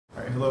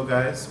Hello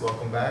guys,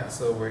 welcome back.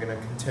 So we're going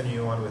to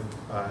continue on with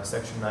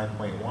section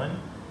 9.1,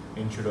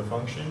 Intro to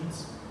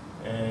Functions.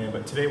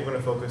 But today we're going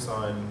to focus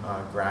on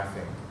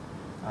graphing.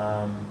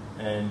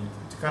 And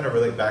to kind of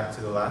relate back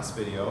to the last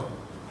video,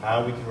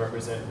 how we can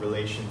represent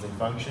relations and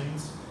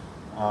functions.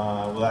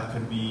 Well, that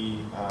could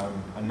be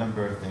a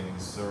number of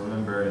things. So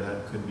remember,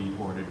 that could be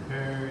ordered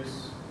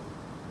pairs,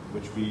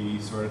 which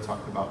we sort of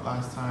talked about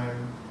last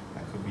time.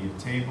 That could be a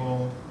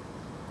table.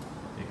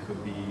 It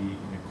could be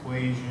an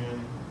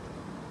equation.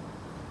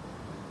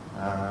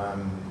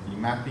 The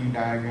mapping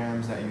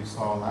diagrams that you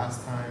saw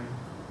last time.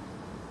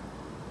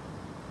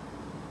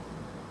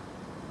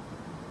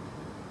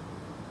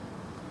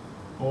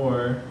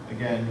 Or,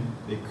 again,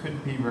 they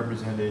could be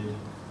represented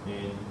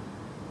in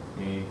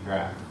a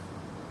graph.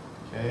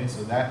 Okay,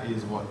 so that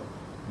is what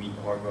we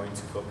are going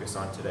to focus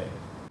on today.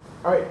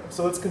 Alright,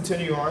 so let's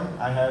continue on.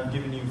 I have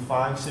given you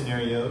 5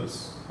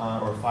 scenarios,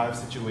 or 5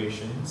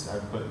 situations.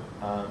 I've put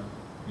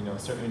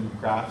certain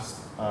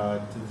graphs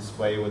to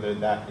display whether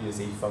that is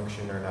a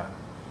function or not.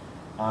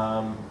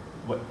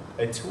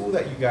 A tool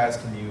that you guys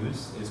can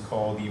use is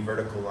called the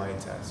vertical line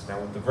test. Now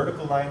what the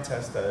vertical line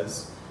test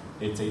does,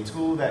 it's a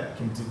tool that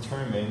can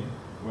determine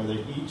whether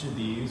each of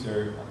these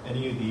or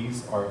any of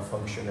these are a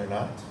function or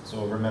not.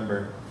 So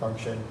remember,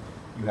 function,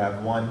 you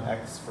have one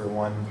x for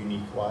one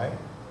unique y.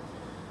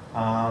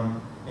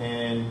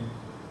 And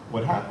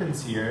what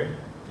happens here,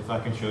 if I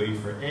can show you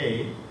for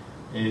A,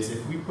 is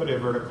if we put a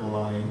vertical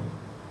line,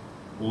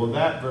 will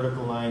that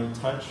vertical line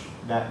touch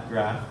that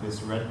graph,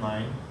 this red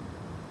line,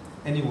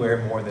 anywhere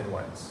more than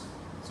once?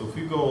 So if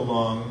we go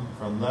along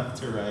from left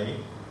to right,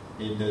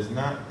 it does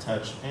not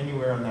touch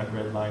anywhere on that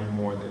red line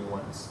more than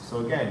once. So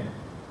again,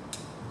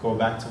 go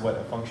back to what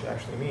a function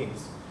actually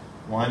means.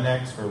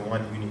 1x for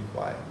one unique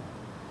y.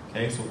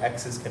 Okay, so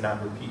x's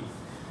cannot repeat.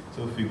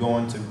 So if we go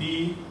on to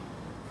B,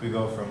 if we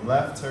go from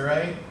left to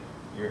right,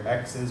 your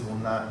x's will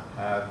not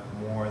have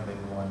more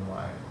than one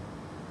y.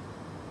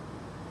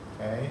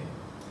 Okay?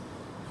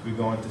 If we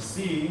go on to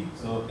C,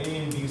 so A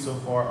and B so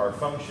far are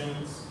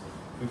functions.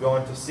 If we go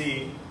on to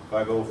C, if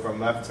I go from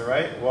left to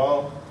right,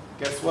 well,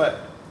 guess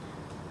what?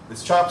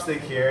 This chopstick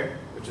here,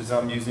 which is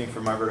I'm using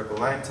for my vertical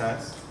line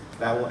test,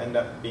 that will end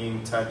up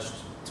being touched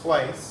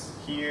twice,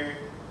 here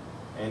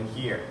and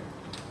here.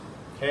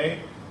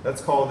 Okay?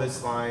 Let's call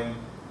this line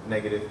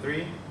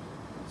 -3.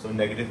 So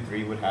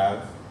 -3 would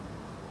have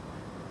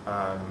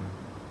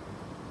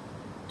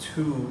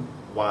 2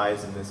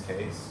 y's in this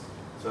case.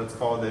 So let's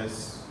call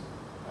this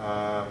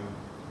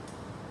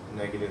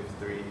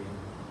 -3,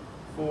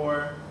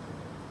 4,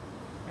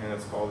 and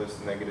let's call this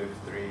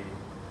 -3,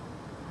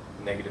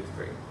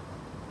 -3.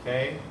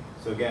 Okay,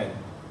 so again,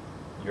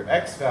 your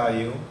x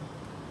value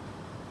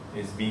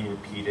is being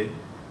repeated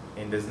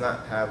and does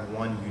not have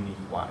one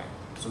unique y.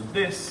 So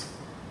this,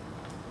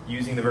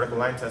 using the vertical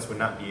line test, would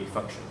not be a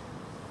function.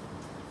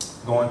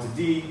 Go on to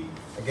D,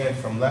 again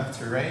from left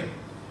to right,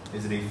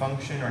 is it a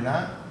function or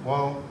not?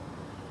 Well,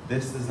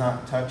 this does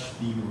not touch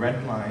the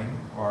red line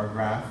or our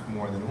graph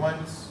more than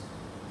once.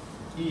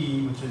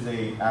 E, which is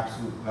a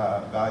absolute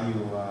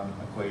value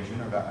equation,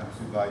 or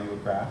absolute value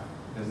of graph,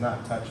 does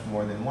not touch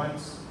more than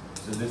once.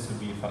 So this would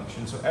be a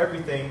function. So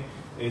everything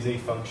is a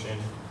function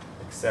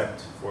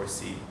except for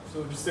C.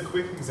 So just a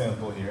quick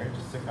example here,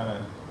 just to kind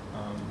of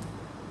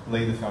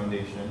lay the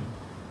foundation.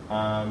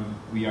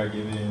 We are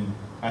given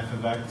f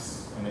of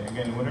x, and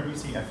again, whenever you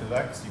see f of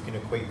x, you can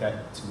equate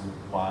that to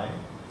y.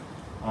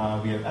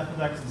 We have f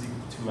of x is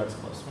equal to 2x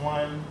plus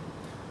 1,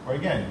 or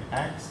again,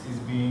 x is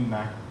being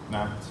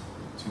mapped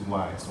to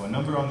y. So a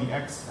number on the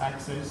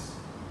x-axis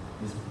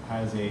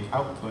has a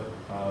output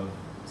of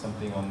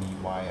something on the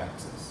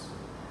y-axis.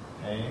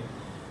 Okay?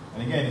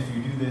 And again, if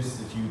you do this,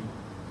 if you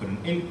put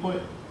an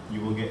input, you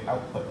will get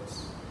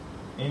outputs.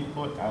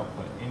 Input,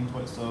 output,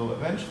 input. So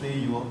eventually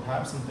you will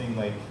have something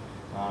like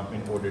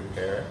an ordered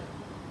pair,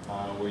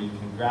 where you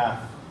can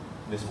graph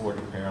this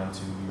ordered pair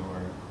onto your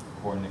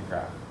coordinate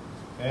graph.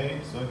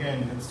 Okay, so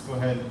again, let's go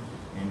ahead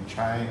and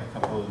try a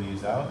couple of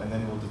these out, and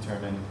then we'll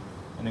determine,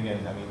 and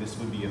again, I mean, this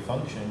would be a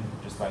function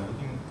just by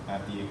looking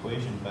at the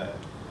equation, but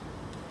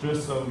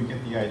just so we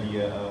get the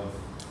idea of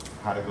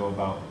how to go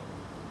about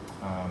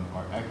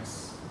our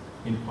x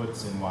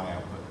inputs and y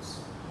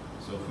outputs.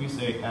 So if we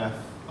say f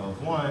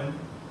of 1,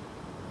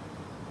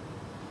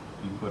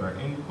 we put our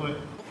input,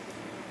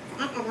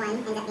 f of 1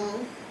 ends up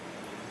being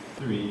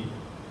 3.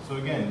 So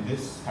again,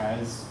 this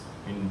has,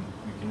 we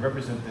can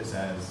represent this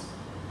as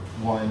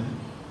 1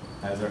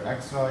 as our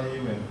x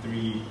value and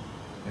 3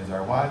 as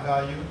our y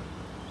value.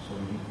 So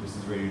this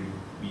is ready to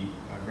be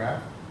a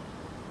graph.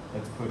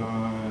 Let's put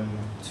on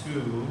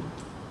 2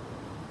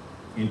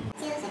 input.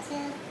 2, so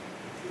 2.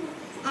 So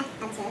f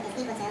of 2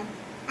 is equal to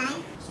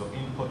 5. So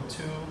input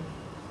 2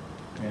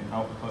 and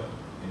output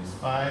is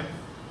 5.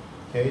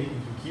 Okay, you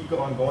can keep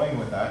going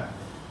with that.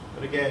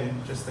 But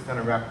again, just to kind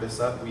of wrap this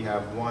up, we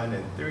have 1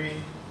 and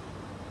 3,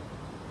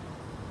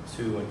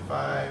 2 and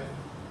 5.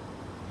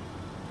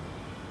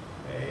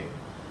 Okay.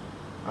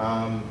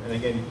 And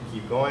again, you can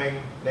keep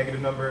going.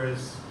 Negative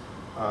numbers,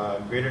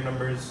 greater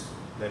numbers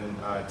than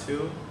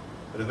 2.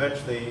 But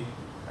eventually,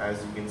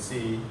 as you can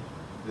see,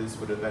 this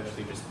would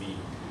eventually just be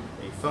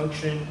a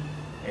function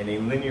and a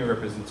linear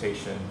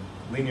representation,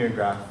 linear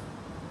graph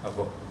of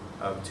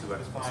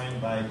 2x.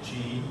 Defined by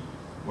g,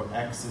 where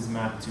x is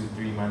mapped to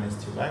 3 minus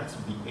 2x,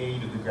 with the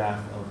aid of the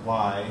graph of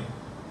y,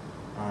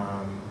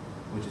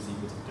 which is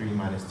equal to 3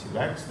 minus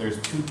 2x. There's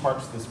two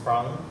parts to this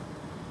problem.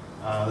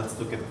 Let's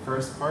look at the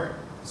first part.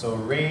 So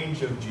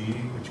range of g,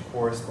 which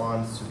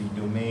corresponds to the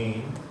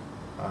domain,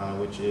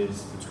 which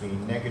is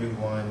between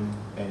 -1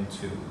 and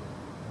 2.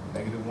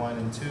 -1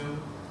 and 2,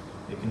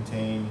 it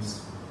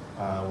contains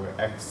where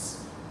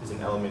x is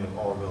an element of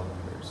all real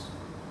numbers.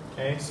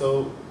 Okay,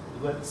 so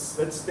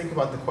let's think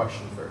about the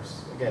question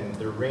first. Again,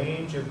 the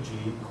range of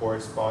g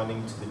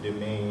corresponding to the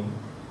domain.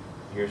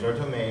 Here's our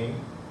domain.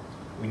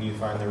 We need to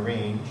find the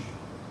range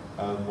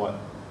of what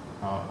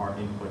our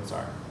inputs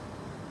are.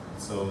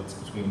 So it's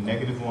between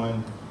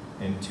 -1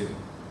 and 2.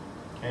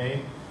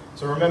 Okay,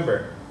 so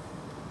remember,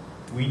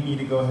 we need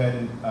to go ahead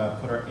and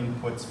put our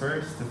inputs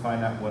first to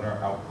find out what our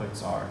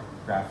outputs are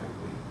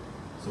graphically.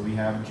 So we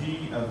have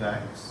g of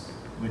x,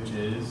 which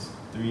is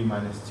 3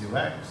 minus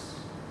 2x.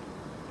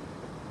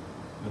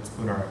 Let's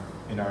put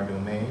in our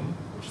domain,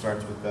 which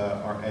starts with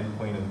our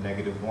endpoint of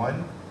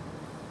 -1.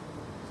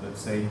 So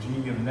let's say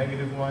g of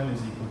 -1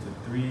 is equal to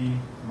 3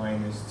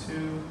 minus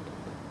 2,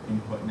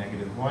 input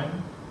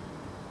 -1.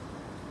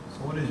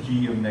 So what is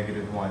g of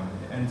 -1?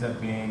 It ends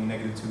up being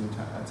 -2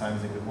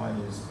 times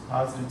 -1 is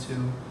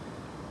 +2.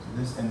 So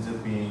this ends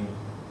up being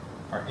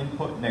our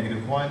input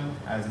 -1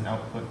 as an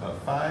output of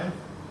 5.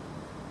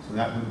 So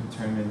that would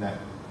determine that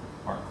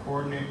our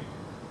coordinate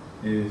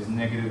is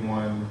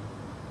 -1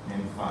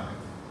 and 5.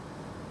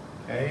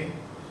 Okay,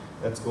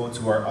 let's go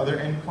to our other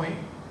endpoint,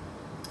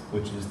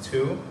 which is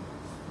 2.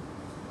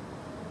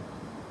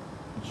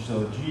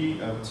 So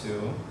g of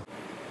 2.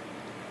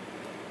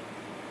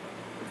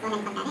 Let's go ahead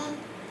and put that in.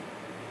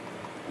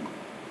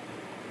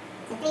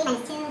 So 3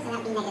 minus 2, so that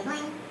would be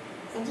 -1.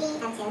 So g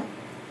of 2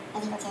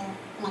 is equal to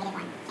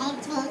 -1. Okay,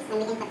 which means when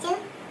we input 2,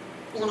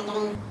 we end up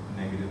getting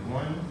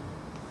 -1.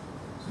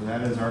 So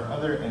that is our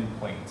other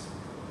endpoint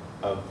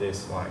of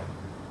this line.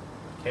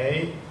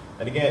 Okay,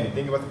 and again,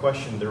 think about the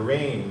question, the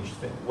range.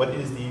 What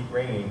is the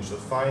range? So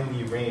find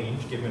the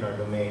range given our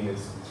domain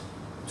is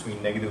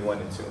between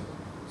 -1 and 2.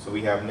 So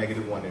we have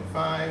 -1 and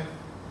 5.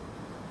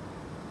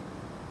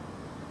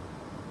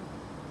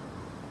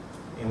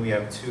 And we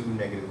have 2,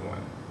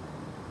 -1.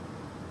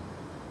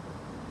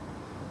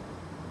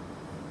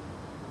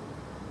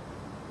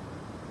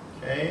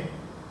 Okay,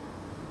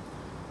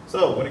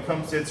 so when it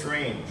comes to its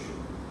range,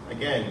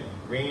 again,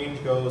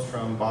 range goes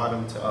from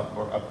bottom to up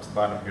or up to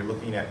bottom. You're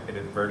looking at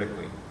it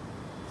vertically.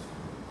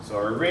 So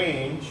our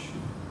range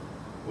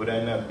would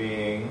end up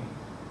being,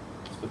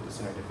 let's put this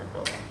in a different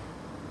color.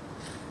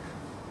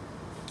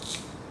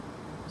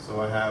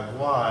 So I have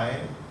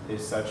y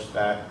is such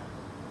that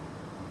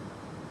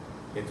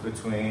it's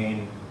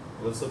between,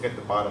 let's look at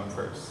the bottom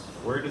first.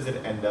 Where does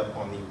it end up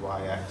on the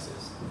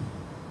y-axis?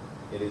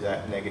 It is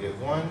at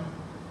 -1.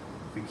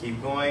 If we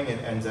keep going,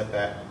 it ends up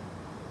at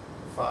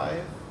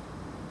 5.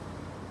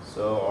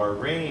 So our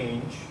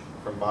range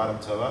from bottom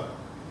to up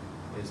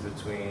is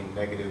between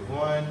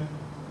 -1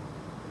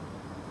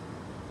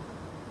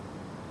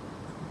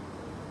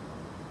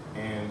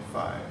 and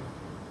 5.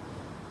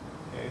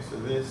 Okay, so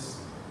this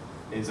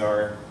is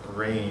our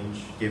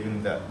range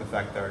given the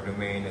fact that our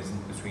domain is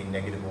between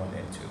 -1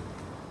 and 2.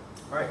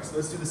 All right, so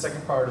let's do the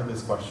second part of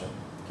this question.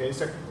 Okay,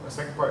 the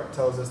second part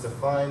tells us to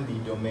find the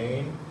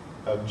domain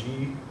of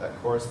g that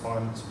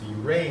corresponds to the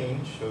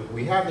range. So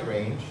we have the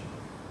range.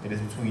 It is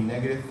between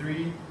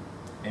 -3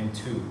 and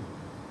 2,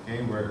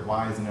 okay, where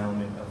y is an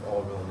element of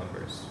all real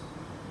numbers.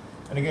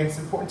 And again, it's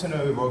important to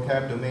know the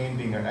vocab, domain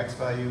being our x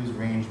values,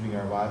 range being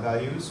our y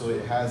values. So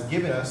it has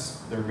given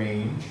us the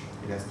range,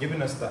 it has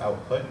given us the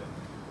output,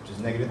 which is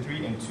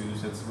 -3 and 2.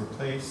 So let's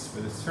replace,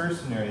 for this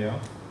first scenario,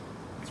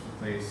 let's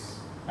replace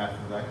f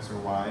of x or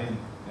y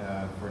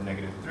for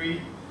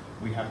 -3.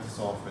 We have to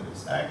solve for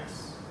this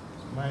x.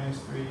 So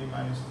 -3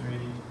 minus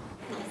 3.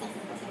 -6 is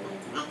equal to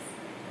 -2x.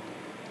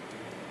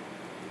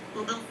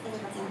 And x is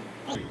equal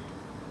to 3.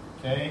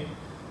 Okay,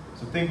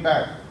 so think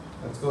back.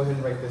 Let's go ahead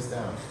and write this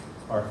down.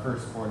 Our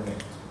first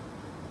coordinate.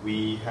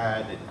 We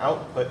had an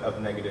output of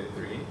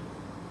 -3.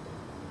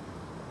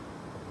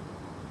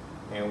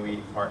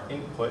 And our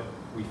input,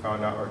 we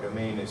found out our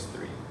domain is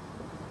 3.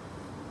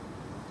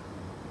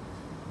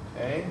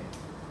 Okay,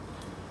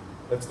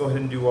 let's go ahead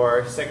and do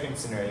our second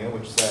scenario,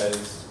 which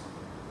says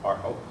our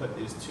output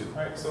is 2.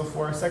 All right, so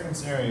for our second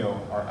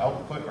scenario, our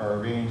output, our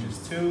range is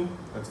 2.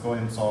 Let's go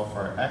ahead and solve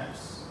for our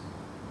x.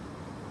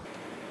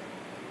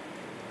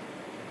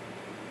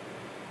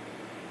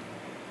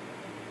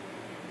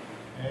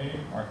 Okay,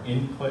 our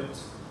input,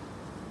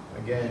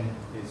 again,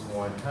 is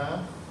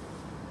 1/2.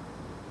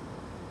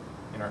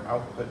 And our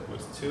output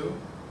was 2.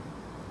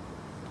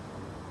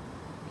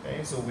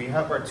 Okay, so we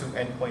have our two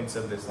endpoints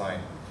of this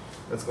line.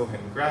 Let's go ahead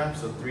and graph.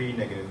 So 3,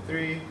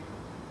 -3.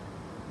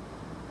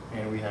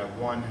 And we have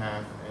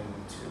 1/2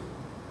 and 2.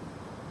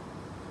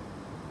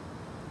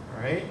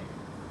 All right.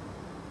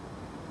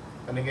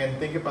 And again,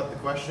 think about the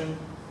question.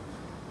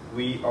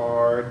 We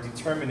are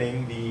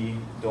determining the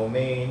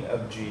domain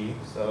of G.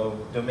 So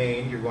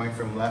domain, you're going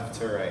from left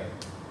to right.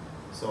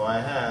 So I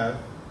have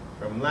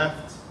from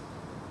left,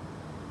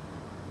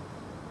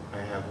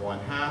 I have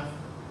 1/2.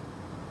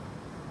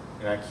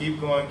 And I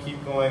keep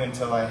going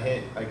until I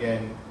hit,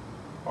 again,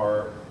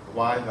 our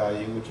y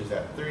value, which is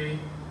at 3.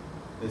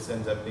 This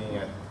ends up being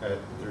at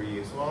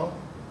 3 as well.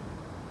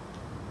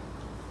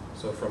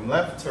 So from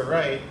left to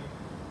right,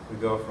 we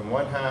go from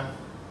 1/2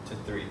 to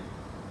 3.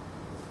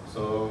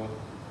 So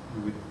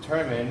we would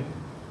determine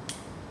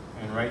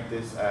and write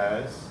this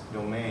as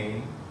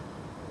domain.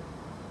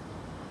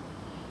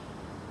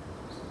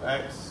 So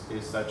x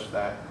is such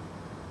that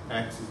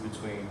x is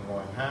between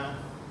 1/2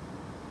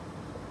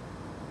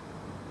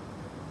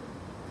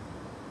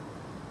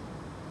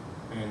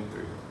 and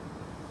 3.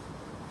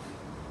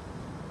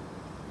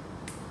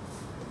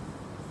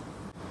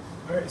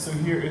 Alright, so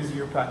here is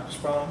your practice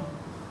problem.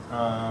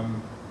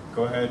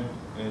 Go ahead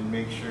and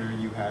make sure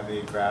you have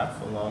a graph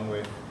along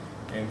with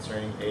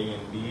answering A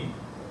and B.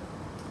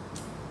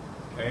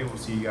 Okay, we'll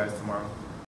see you guys tomorrow.